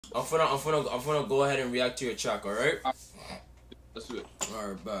I'm gonna go ahead and react to your track. All right. Let's do it. All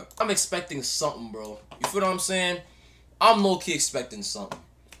right, but I'm expecting something, bro. You feel what I'm saying? I'm low key expecting something.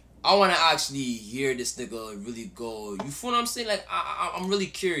 I wanna actually hear this nigga really go. You feel what I'm saying? Like I'm really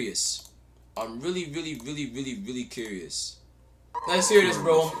curious. I'm really curious. Let's hear this,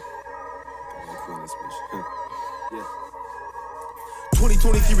 bro.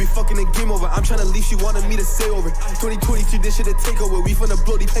 2023, we fucking the game over. I'm tryna leave, she wanted me to say over. 2023, this shit a takeover. We finna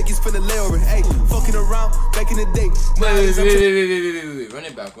blow, these peggies finna lay over. Hey, fucking around, back in the day. Wait. Run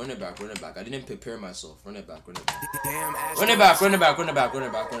it back. I didn't prepare myself. Run it back. Run it back.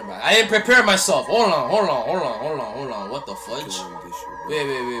 I didn't prepare myself. Hold on. What the fudge? Wait.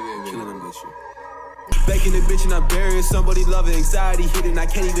 Back in the bitch and I'm buried. Somebody loving, anxiety hitting. I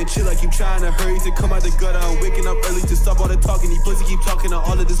can't even chill, I keep trying to hurry to come out the gutter. I'm waking up early to stop all the talking. These pussy keep talking on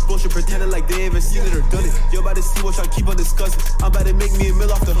all of this bullshit, pretending like they ain't even seen it or done it. You're about to see what y'all keep on discussing. I'm about to make me a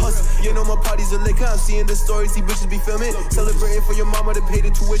meal off the hustle. You know my parties are liquor. I'm seeing the stories, these bitches be filming. Celebrating for your mama to pay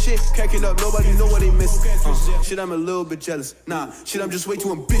the tuition. Cracking up, nobody know what they miss. Shit, I'm a little bit jealous. Nah, shit, I'm just way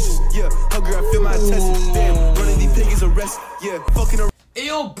too ambitious. Yeah, hungry, I feel my intestines. Damn, running these piggies arrest. Yeah, fucking around. Hey,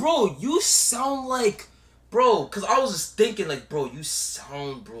 yo, bro, you sound like, bro, because I was just thinking, like, bro, you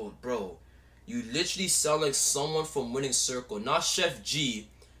sound, bro, you literally sound like someone from Winning Circle. Not Chef G,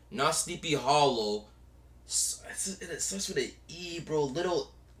 not Sleepy Hollow. It starts with an E, bro,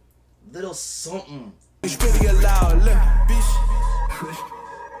 little something. It's really loud, look, bitch.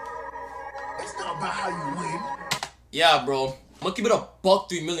 It's not about how you win. Yeah, bro, I'm gonna keep it a buck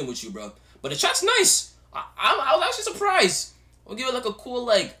 3 million with you, bro. But the track's nice. I was actually surprised. I'll give it like a cool,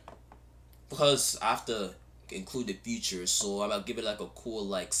 like, because I have to include the features, so I'll give it like a cool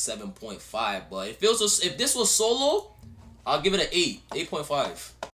like 7.5. But if this was solo, I'll give it an 8.5.